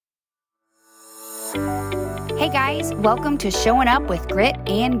Hey guys, welcome to Showing Up with Grit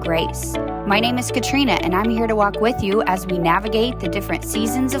and Grace. My name is Katrina, and I'm here to walk with you as we navigate the different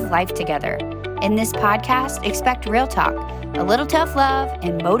seasons of life together. In this podcast, expect real talk, a little tough love,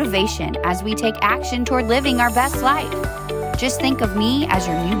 and motivation as we take action toward living our best life. Just think of me as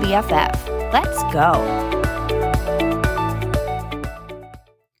your new BFF. Let's go.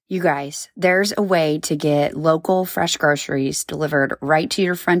 You guys, there's a way to get local fresh groceries delivered right to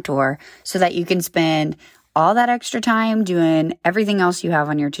your front door so that you can spend all that extra time doing everything else you have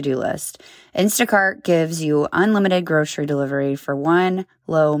on your to-do list. Instacart gives you unlimited grocery delivery for one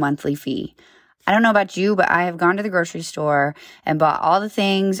low monthly fee. I don't know about you, but I have gone to the grocery store and bought all the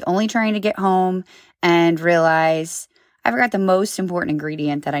things, only trying to get home and realize I forgot the most important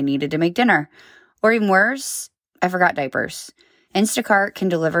ingredient that I needed to make dinner. Or even worse, I forgot diapers. Instacart can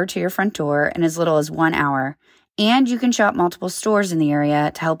deliver to your front door in as little as 1 hour, and you can shop multiple stores in the area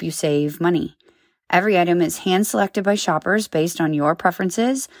to help you save money. Every item is hand-selected by shoppers based on your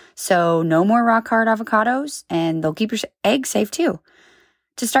preferences, so no more rock-hard avocados, and they'll keep your eggs safe too.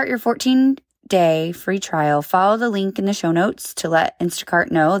 To start your 14-day free trial, follow the link in the show notes to let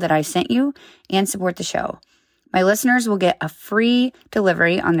Instacart know that I sent you and support the show. My listeners will get a free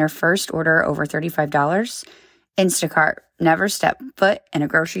delivery on their first order over $35. Instacart, never step foot in a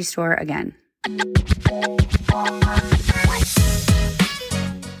grocery store again.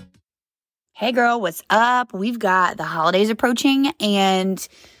 Hey girl, what's up? We've got the holidays approaching and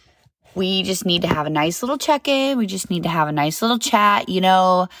we just need to have a nice little check-in. We just need to have a nice little chat. You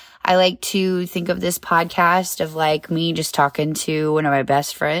know, I like to think of this podcast of like me just talking to one of my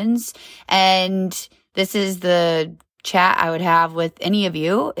best friends. And this is the chat I would have with any of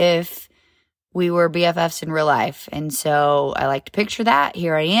you if we were BFFs in real life. And so I like to picture that.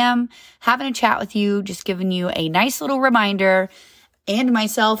 Here I am having a chat with you, just giving you a nice little reminder, and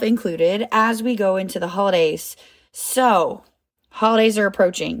myself included, as we go into the holidays. So, holidays are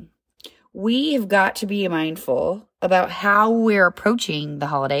approaching. We have got to be mindful about how we're approaching the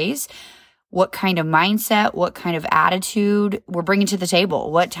holidays, what kind of mindset, what kind of attitude we're bringing to the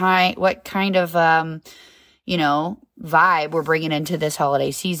table, what kind of, vibe we're bringing into this holiday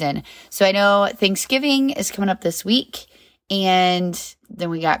season. So I know Thanksgiving is coming up this week, and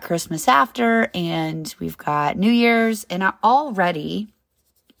then we got Christmas after, and we've got New Year's, and already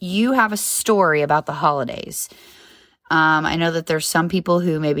you have a story about the holidays. I know that there's some people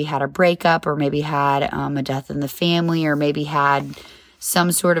who maybe had a breakup, or maybe had a death in the family, or maybe had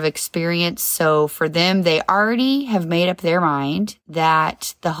some sort of experience. So for them, they already have made up their mind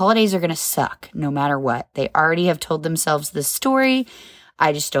that the holidays are going to suck no matter what. They already have told themselves this story.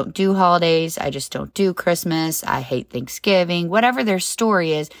 I just don't do holidays. I just don't do Christmas. I hate Thanksgiving. Whatever their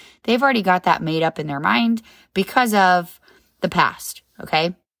story is, they've already got that made up in their mind because of the past,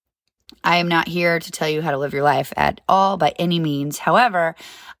 okay? I am not here to tell you how to live your life at all by any means. However,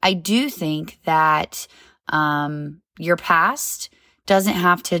 I do think that your past doesn't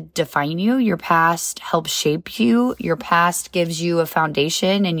have to define you. Your past helps shape you. Your past gives you a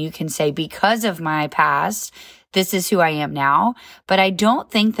foundation, and you can say, because of my past, this is who I am now. But I don't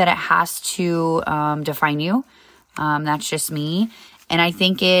think that it has to define you. That's just me. And I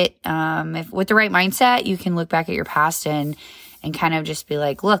think if with the right mindset, you can look back at your past and kind of just be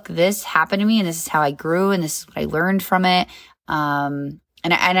like, look, this happened to me, and this is how I grew, and this is what I learned from it.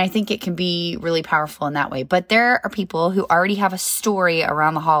 And I think it can be really powerful in that way. But there are people who already have a story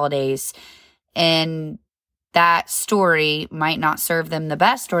around the holidays, and that story might not serve them the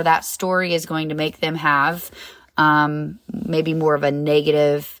best, or that story is going to make them have maybe more of a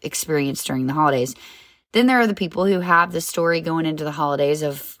negative experience during the holidays. Then there are the people who have the story going into the holidays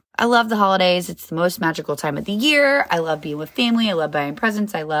of, I love the holidays. It's the most magical time of the year. I love being with family. I love buying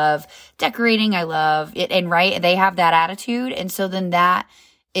presents. I love decorating. I love it. And right, they have that attitude. And so then that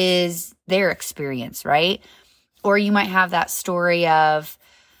is their experience, right? Or you might have that story of,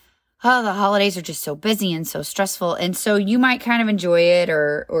 oh, the holidays are just so busy and so stressful. And so you might kind of enjoy it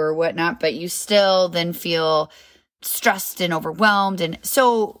or whatnot, but you still then feel stressed and overwhelmed. And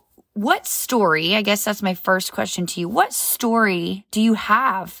so what story, I guess that's my first question to you, what story do you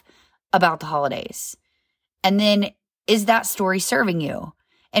have about the holidays? And then is that story serving you?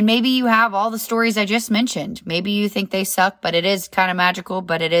 And maybe you have all the stories I just mentioned. Maybe you think they suck, but it is kind of magical,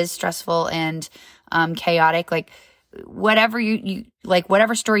 but it is stressful and chaotic. Like whatever you like,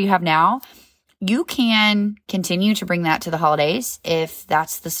 whatever story you have now, you can continue to bring that to the holidays if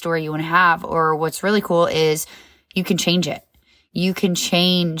that's the story you want to have. Or what's really cool is you can change it. You can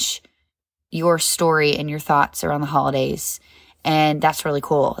change your story and your thoughts around the holidays And that's really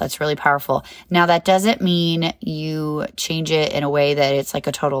cool. That's really powerful. Now, that doesn't mean you change it in a way that it's like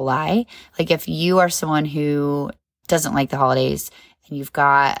a total lie. Like if you are someone who doesn't like the holidays and you've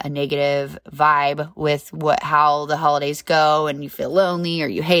got a negative vibe with how the holidays go, and you feel lonely, or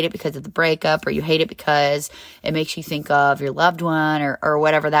you hate it because of the breakup, or you hate it because it makes you think of your loved one, or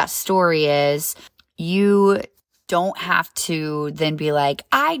whatever that story is, you don't have to then be like,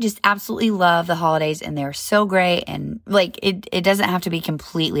 I just absolutely love the holidays and they're so great. And like, it doesn't have to be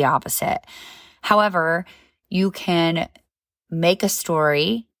completely opposite. However, you can make a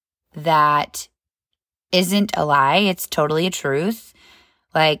story that isn't a lie. It's totally a truth.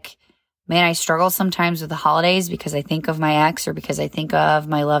 Like, man, I struggle sometimes with the holidays because I think of my ex, or because I think of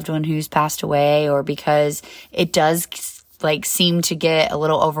my loved one who's passed away, or because it does like seem to get a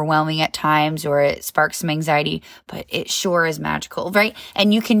little overwhelming at times, or it sparks some anxiety, but it sure is magical, right?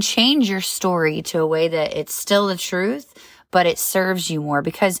 And you can change your story to a way that it's still the truth, but it serves you more,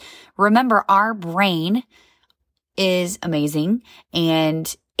 because remember, our brain is amazing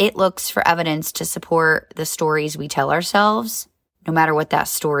and it looks for evidence to support the stories we tell ourselves, no matter what that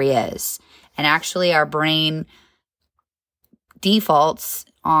story is. And actually, our brain defaults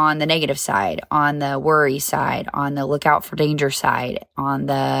on the negative side, on the worry side, on the look out for danger side, on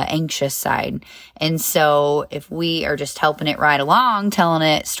the anxious side. And so if we are just helping it right along, telling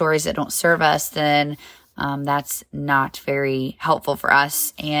it stories that don't serve us, then that's not very helpful for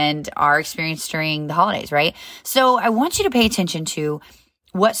us and our experience during the holidays, right? So I want you to pay attention to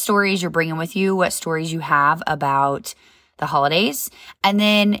what stories you're bringing with you, what stories you have about the holidays. And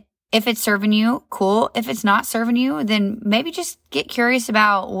then if it's serving you, cool. If it's not serving you, then maybe just get curious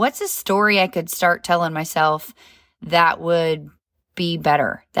about what's a story I could start telling myself that would be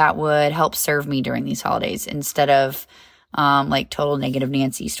better, that would help serve me during these holidays, instead of like total negative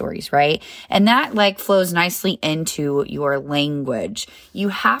Nancy stories, right? And that like flows nicely into your language. You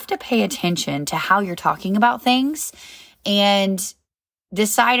have to pay attention to how you're talking about things and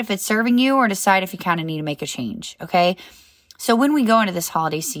decide if it's serving you, or decide if you kind of need to make a change, okay? So when we go into this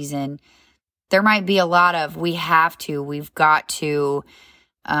holiday season, there might be a lot of we've got to,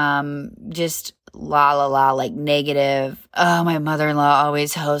 just like negative. Oh, my mother-in-law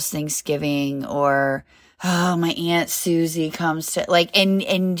always hosts Thanksgiving, or, oh, my Aunt Susie comes to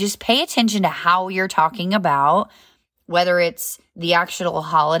and just pay attention to how you're talking about, whether it's the actual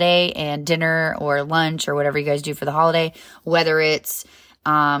holiday and dinner or lunch or whatever you guys do for the holiday, whether it's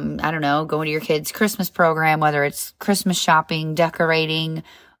I don't know, going to your kids' Christmas program, whether it's Christmas shopping, decorating,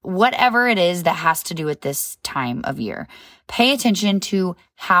 whatever it is that has to do with this time of year. Pay attention to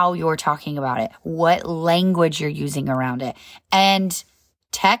how you're talking about it, what language you're using around it. And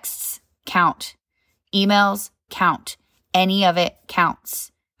texts count. Emails count. Any of it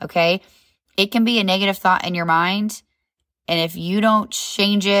counts. Okay? It can be a negative thought in your mind. And if you don't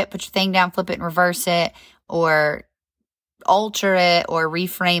change it, put your thing down, flip it and reverse it, or alter it or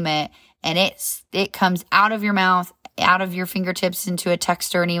reframe it, and it comes out of your mouth, out of your fingertips into a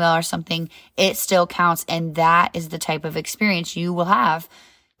text or an email or something, it still counts. And that is the type of experience you will have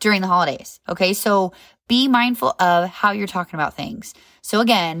during the holidays. Okay. So be mindful of how you're talking about things. So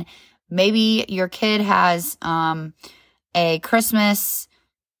again, maybe your kid has, a Christmas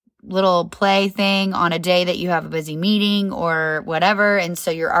little play thing on a day that you have a busy meeting or whatever. And so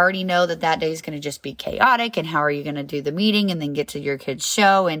you already know that day is going to just be chaotic. And how are you going to do the meeting and then get to your kid's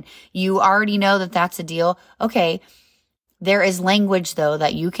show? And you already know that that's a deal. Okay. There is language though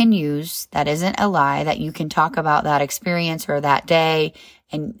that you can use that isn't a lie, that you can talk about that experience or that day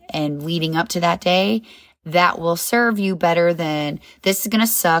and leading up to that day, that will serve you better than this is going to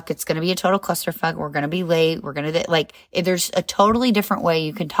suck. It's going to be a total clusterfuck. We're going to be late. We're going to if there's a totally different way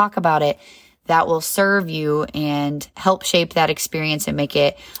you can talk about it that will serve you and help shape that experience and make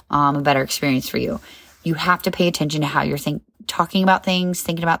it a better experience for you. You have to pay attention to how you're talking about things,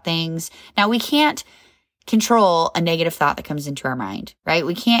 thinking about things. Now, we can't control a negative thought that comes into our mind, right?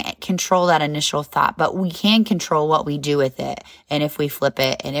 We can't control that initial thought, but we can control what we do with it. And if we flip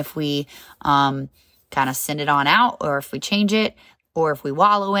it, and if we, kind of send it on out, or if we change it, or if we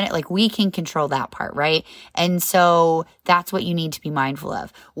wallow in it, we can control that part, right? And so that's what you need to be mindful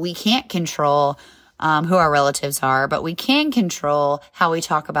of. We can't control who our relatives are, but we can control how we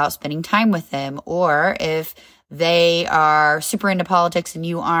talk about spending time with them, or if they are super into politics and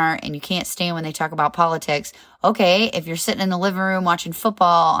you aren't, and you can't stand when they talk about politics. Okay, if you're sitting in the living room watching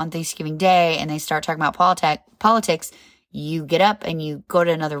football on Thanksgiving Day and they start talking about politics, you get up and you go to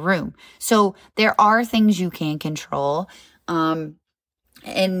another room. So there are things you can control. And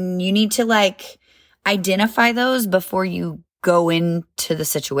you need to identify those before you go into the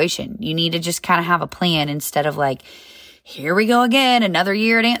situation. You need to just kind of have a plan instead of here we go again, another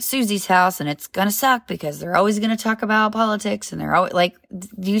year at Aunt Susie's house, and it's going to suck because they're always going to talk about politics, and they're always like,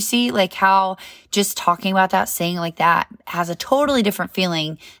 do you see like how just talking about that, saying like that has a totally different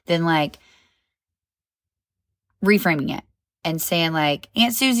feeling than like reframing it and saying like,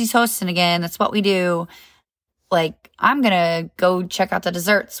 Aunt Susie's hosting again. That's what we do. Like, I'm going to go check out the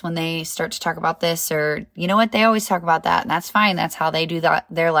desserts when they start to talk about this, or you know what? They always talk about that, and that's fine. That's how they do that,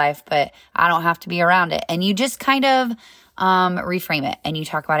 their life, but I don't have to be around it. And you just kind of reframe it and you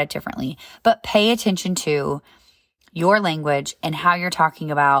talk about it differently, but pay attention to your language and how you're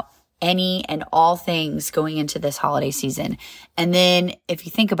talking about any and all things going into this holiday season. And then if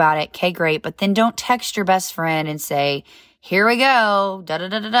you think about it, okay, great. But then don't text your best friend and say, here we go, going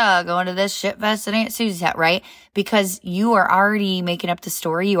to this shit fest at Aunt Susie's house, right? Because you are already making up the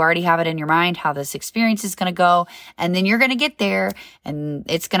story. You already have it in your mind how this experience is going to go. And then you're going to get there and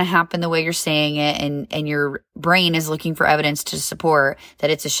it's going to happen the way you're saying it. And your brain is looking for evidence to support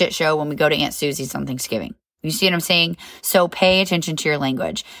that it's a shit show when we go to Aunt Susie's on Thanksgiving. You see what I'm saying? So pay attention to your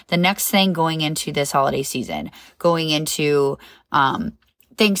language. The next thing going into this holiday season, going into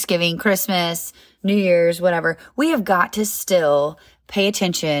Thanksgiving, Christmas, New Year's, whatever, we have got to still pay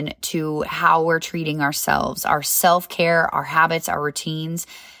attention to how we're treating ourselves, our self-care, our habits, our routines.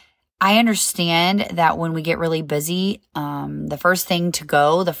 I understand that when we get really busy, the first thing to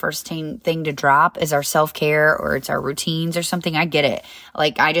go, the first thing to drop is our self-care, or it's our routines or something. I get it.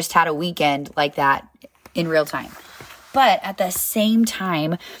 Like, I just had a weekend like that in real time. But at the same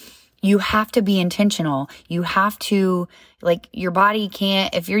time, you have to be intentional. You have to, like, your body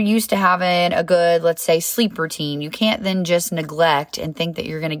can't, if you're used to having a good, let's say, sleep routine, you can't then just neglect and think that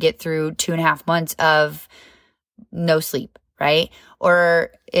you're going to get through 2.5 months of no sleep, right?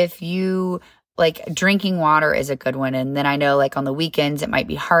 Or if you, like, drinking water is a good one. And then I know, like, on the weekends, it might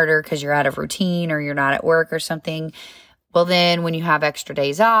be harder because you're out of routine or you're not at work or something. Well, then when you have extra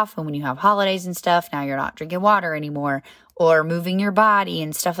days off and when you have holidays and stuff, now you're not drinking water anymore, or moving your body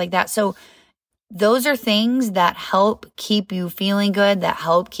and stuff like that. So those are things that help keep you feeling good, that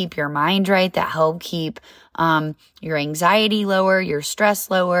help keep your mind right, that help keep your anxiety lower, your stress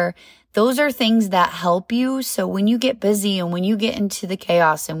lower. Those are things that help you. So when you get busy and when you get into the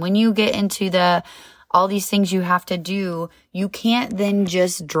chaos and when you get into all these things you have to do, you can't then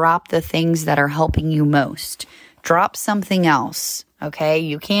just drop the things that are helping you most. Drop something else, okay?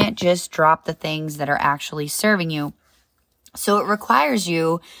 You can't just drop the things that are actually serving you. So it requires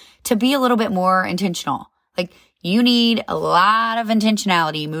you to be a little bit more intentional. Like, you need a lot of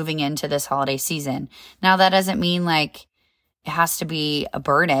intentionality moving into this holiday season. Now, that doesn't mean like it has to be a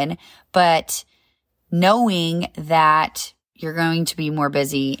burden, but knowing that you're going to be more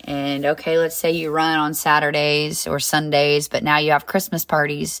busy, and okay, let's say you run on Saturdays or Sundays, but now you have Christmas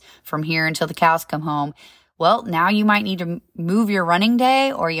parties from here until the cows come home. Well, now you might need to move your running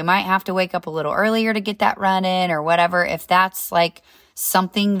day, or you might have to wake up a little earlier to get that run in or whatever, if that's like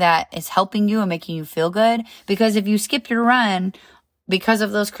something that is helping you and making you feel good. Because if you skip your run because of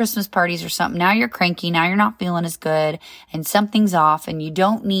those Christmas parties or something, now you're cranky, now you're not feeling as good, and something's off, and you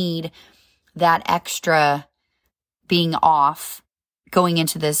don't need that extra being off going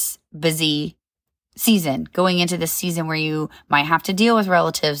into this busy season, going into this season where you might have to deal with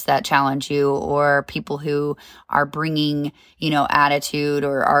relatives that challenge you, or people who are bringing, attitude,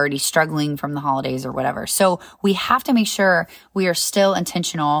 or already struggling from the holidays or whatever. So we have to make sure we are still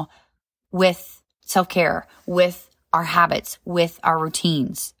intentional with self-care, with our habits, with our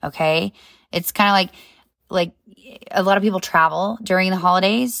routines. Okay. It's kind of like a lot of people travel during the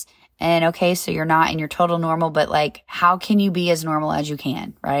holidays. And okay, so you're not in your total normal, but like, how can you be as normal as you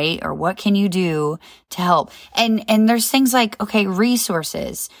can, right? Or what can you do to help? And there's things like, okay,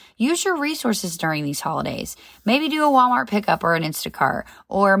 resources. Use your resources during these holidays. Maybe do a Walmart pickup or an Instacart,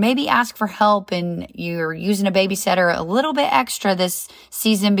 or maybe ask for help and you're using a babysitter a little bit extra this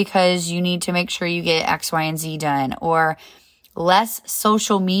season because you need to make sure you get X, Y, and Z done, or less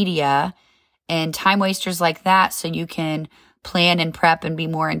social media and time wasters like that so you can plan and prep and be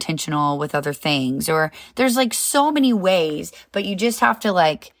more intentional with other things. Or there's like so many ways, but you just have to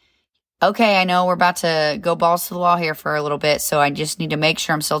like, okay, I know we're about to go balls to the wall here for a little bit, so I just need to make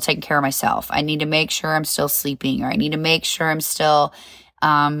sure I'm still taking care of myself. I need to make sure I'm still sleeping, or I need to make sure I'm still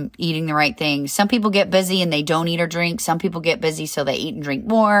eating the right things. Some people get busy and they don't eat or drink. Some people get busy so they eat and drink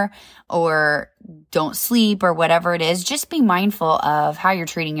more, or don't sleep, or whatever it is. Just be mindful of how you're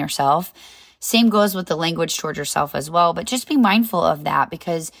treating yourself. Same goes with the language towards yourself as well, but just be mindful of that,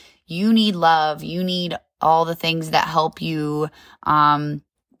 because you need love. You need all the things that help you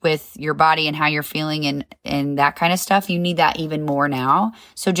with your body and how you're feeling and that kind of stuff, you need that even more now.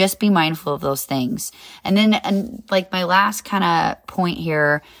 So just be mindful of those things. And then, and like my last kind of point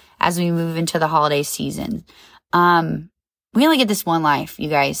here, as we move into the holiday season, we only get this one life, you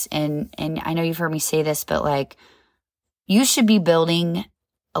guys. And I know you've heard me say this, but like, you should be building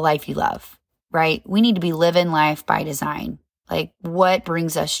a life you love, right? We need to be living life by design. Like, what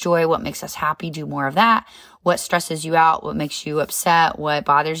brings us joy? What makes us happy? Do more of that. What stresses you out? What makes you upset? What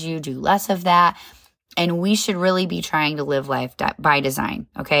bothers you? Do less of that. And we should really be trying to live life by design.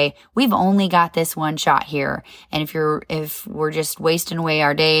 Okay. We've only got this one shot here. And if we're just wasting away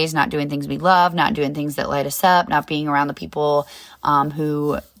our days, not doing things we love, not doing things that light us up, not being around the people,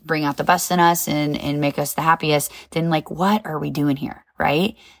 who bring out the best in us and make us the happiest, then like, what are we doing here?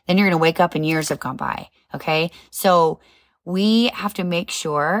 Right? Then you're going to wake up and years have gone by. Okay. So we have to make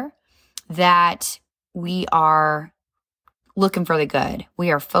sure that we are looking for the good.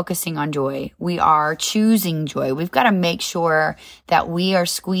 We are focusing on joy. We are choosing joy. We've got to make sure that we are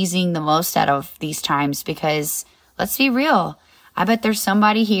squeezing the most out of these times, because let's be real. I bet there's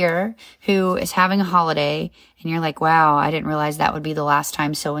somebody here who is having a holiday and you're like, wow, I didn't realize that would be the last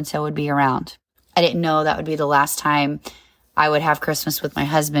time so-and-so would be around. I didn't know that would be the last time I would have Christmas with my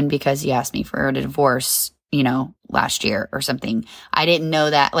husband because he asked me for a divorce, last year or something. I didn't know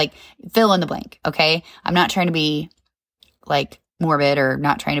that. Like, fill in the blank. Okay. I'm not trying to be like morbid or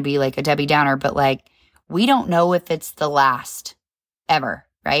not trying to be like a Debbie Downer, but like, we don't know if it's the last ever.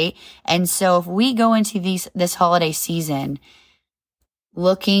 Right. And so if we go into this holiday season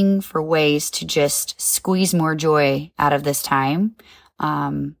looking for ways to just squeeze more joy out of this time,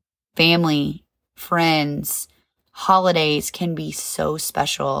 family, friends, holidays can be so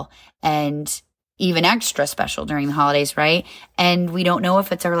special and even extra special during the holidays, right? And we don't know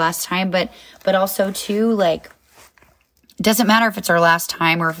if it's our last time, but also too, like, it doesn't matter if it's our last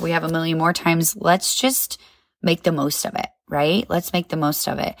time or if we have a million more times. Let's just make the most of it, right? Let's make the most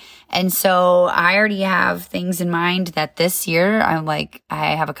of it. And so I already have things in mind that this year I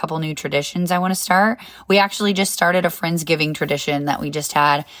have a couple new traditions I want to start. We actually just started a Friendsgiving tradition that we just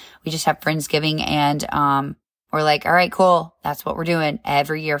had. We just have Friendsgiving, and we're like, all right, cool. That's what we're doing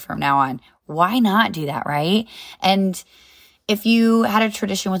every year from now on. Why not do that, right? And if you had a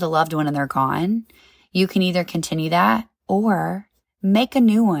tradition with a loved one and they're gone, you can either continue that or make a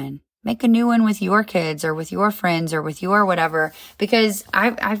new one. Make a new one with your kids or with your friends or with your whatever. Because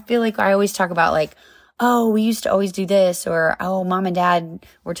I feel like I always talk about like, oh, we used to always do this, or, oh, mom and dad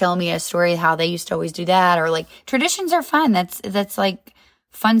were telling me a story how they used to always do that. Or like, traditions are fun. That's like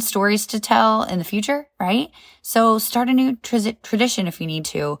fun stories to tell in the future, right? So start a new tradition if you need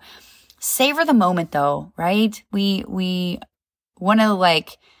to. Savor the moment though, right? We want to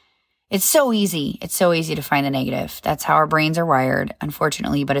like, it's so easy. It's so easy to find the negative. That's how our brains are wired,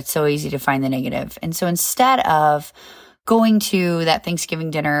 unfortunately, but it's so easy to find the negative. And so instead of going to that Thanksgiving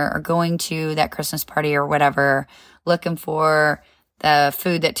dinner or going to that Christmas party or whatever, looking for the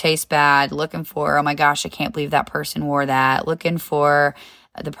food that tastes bad, looking for, oh my gosh, I can't believe that person wore that, looking for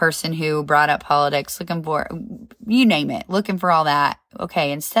the person who brought up politics, looking for, you name it, looking for all that.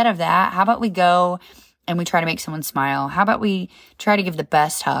 Okay, instead of that, how about we go and we try to make someone smile? How about we try to give the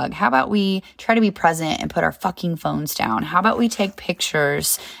best hug? How about we try to be present and put our fucking phones down? How about we take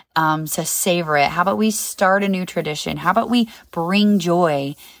pictures to savor it? How about we start a new tradition? How about we bring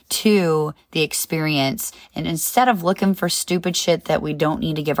joy to the experience? And instead of looking for stupid shit that we don't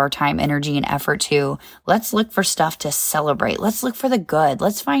need to give our time, energy, and effort to, let's look for stuff to celebrate. Let's look for the good.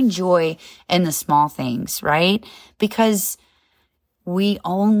 Let's find joy in the small things, right? Because we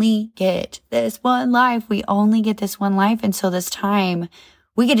only get this one life. We only get this one life. And so this time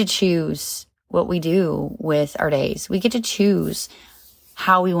we get to choose what we do with our days. We get to choose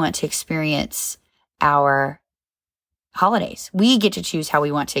how we want to experience our holidays. We get to choose how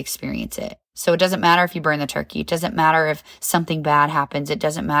we want to experience it. So it doesn't matter if you burn the turkey. It doesn't matter if something bad happens. It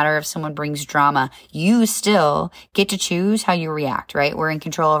doesn't matter if someone brings drama. You still get to choose how you react, right? We're in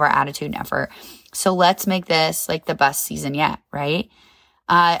control of our attitude and effort. So let's make this like the best season yet, right?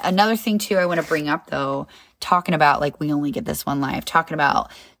 Another thing too I want to bring up though, talking about like we only get this one life, talking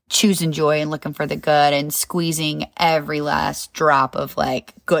about choosing joy and looking for the good and squeezing every last drop of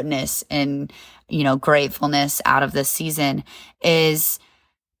like goodness and, gratefulness out of this season, is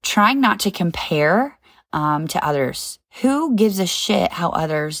trying not to compare to others. Who gives a shit how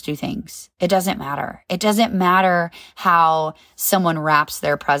others do things? It doesn't matter. It doesn't matter how someone wraps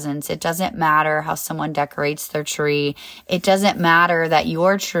their presents. It doesn't matter how someone decorates their tree. It doesn't matter that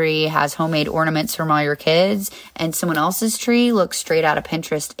your tree has homemade ornaments from all your kids and someone else's tree looks straight out of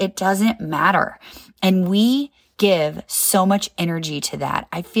Pinterest. It doesn't matter. And we give so much energy to that.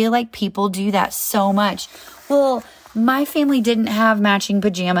 I feel like people do that so much. Well, my family didn't have matching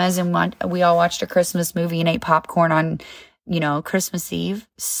pajamas and we all watched a Christmas movie and ate popcorn on, Christmas Eve.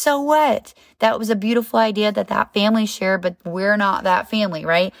 So what? That was a beautiful idea that family shared, but we're not that family,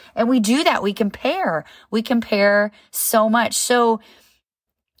 right? And we do that. We compare so much. So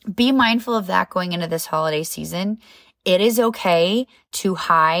be mindful of that going into this holiday season. It is okay to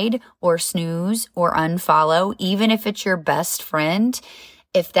hide or snooze or unfollow, even if it's your best friend,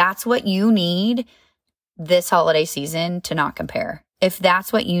 if that's what you need this holiday season to not compare. If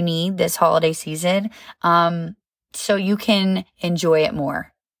that's what you need this holiday season, so you can enjoy it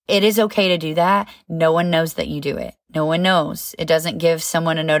more. It is okay to do that. No one knows that you do it. No one knows. It doesn't give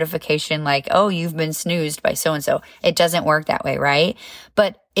someone a notification like, oh, you've been snoozed by so-and-so. It doesn't work that way, right?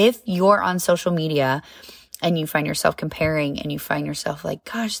 But if you're on social media and you find yourself comparing and you find yourself like,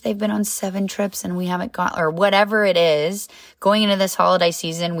 gosh, they've been on 7 trips and we haven't gone, or whatever it is, going into this holiday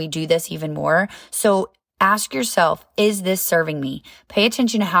season, we do this even more. So ask yourself, is this serving me? Pay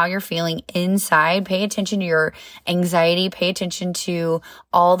attention to how you're feeling inside. Pay attention to your anxiety. Pay attention to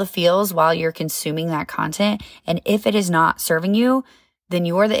all the feels while you're consuming that content. And if it is not serving you, then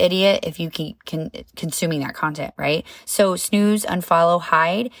you're the idiot if you keep consuming that content, right? So snooze, unfollow,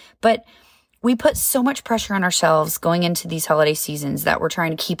 hide. But we put so much pressure on ourselves going into these holiday seasons that we're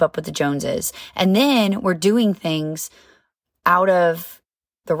trying to keep up with the Joneses. And then we're doing things out of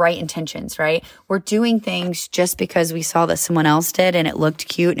the right intentions, right? We're doing things just because we saw that someone else did and it looked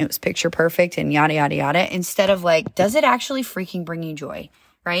cute and it was picture perfect and yada, yada, yada, instead of like, does it actually freaking bring you joy,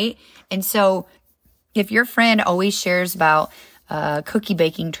 right? And so if your friend always shares about cookie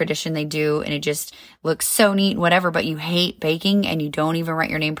baking tradition they do and it just looks so neat, whatever, but you hate baking and you don't even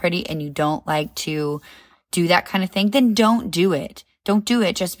write your name pretty and you don't like to do that kind of thing, then don't do it. Don't do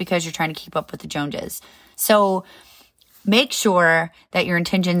it just because you're trying to keep up with the Joneses. So make sure that your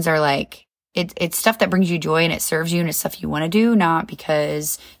intentions are like, it's stuff that brings you joy and it serves you and it's stuff you want to do, not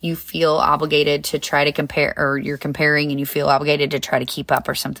because you feel obligated to try to compare or you're comparing and you feel obligated to try to keep up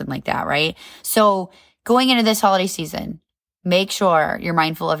or something like that, right? So going into this holiday season, make sure you're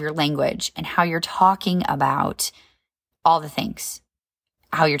mindful of your language and how you're talking about all the things,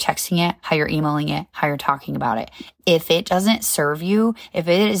 how you're texting it, how you're emailing it, how you're talking about it. If it doesn't serve you, if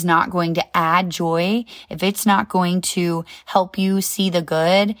it is not going to add joy, if it's not going to help you see the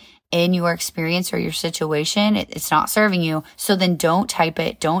good in your experience or your situation, it's not serving you. So then don't type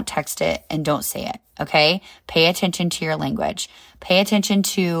it, don't text it, and don't say it. Okay? Pay attention to your language. Pay attention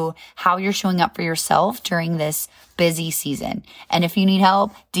to how you're showing up for yourself during this busy season. And if you need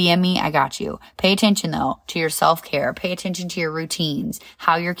help, DM me, I got you. Pay attention though to your self-care. Pay attention to your routines,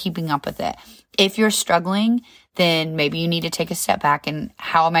 how you're keeping up with it. If you're struggling, then maybe you need to take a step back and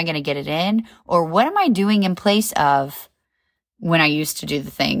how am I going to get it in? Or what am I doing in place of when I used to do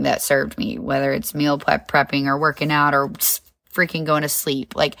the thing that served me, whether it's meal prepping or working out or freaking going to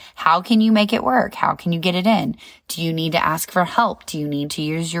sleep? Like, how can you make it work? How can you get it in? Do you need to ask for help? Do you need to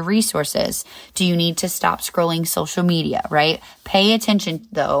use your resources? Do you need to stop scrolling social media, right? Pay attention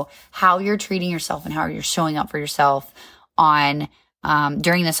though, how you're treating yourself and how you're showing up for yourself on,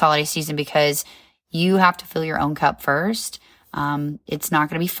 during this holiday season, because you have to fill your own cup first. It's not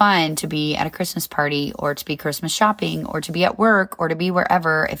going to be fun to be at a Christmas party or to be Christmas shopping or to be at work or to be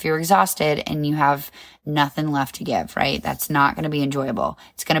wherever if you're exhausted and you have nothing left to give, right? That's not going to be enjoyable.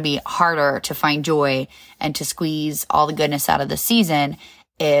 It's going to be harder to find joy and to squeeze all the goodness out of the season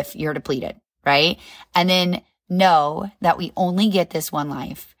if you're depleted, right? And then know that we only get this one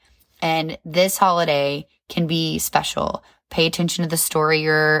life and this holiday can be special. Pay attention to the story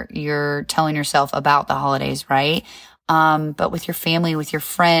you're telling yourself about the holidays, right? But with your family, with your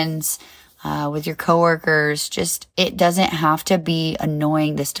friends, with your coworkers, just, it doesn't have to be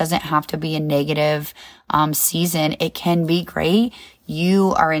annoying. This doesn't have to be a negative, season. It can be great.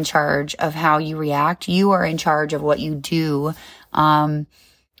 You are in charge of how you react. You are in charge of what you do, during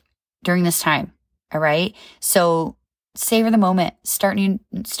this time. All right. So savor the moment, start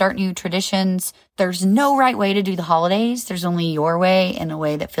new traditions. There's no right way to do the holidays. There's only your way and a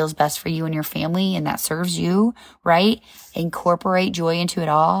way that feels best for you and your family and that serves you, right? Incorporate joy into it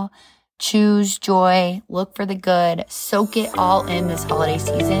all. Choose joy, look for the good, soak it all in this holiday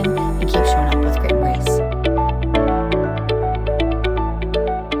season and keep showing up with great grace.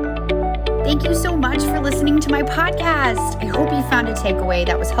 Thank you so much for listening to my podcast. I hope you found a takeaway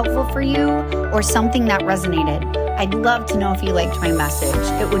that was helpful for you or something that resonated. I'd love to know if you liked my message.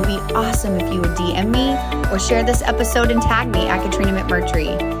 It would be awesome if you would DM me or share this episode and tag me at Katrina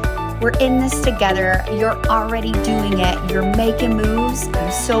McMurtry. We're in this together. You're already doing it. You're making moves.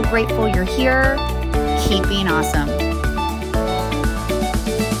 I'm so grateful you're here. keep being awesome.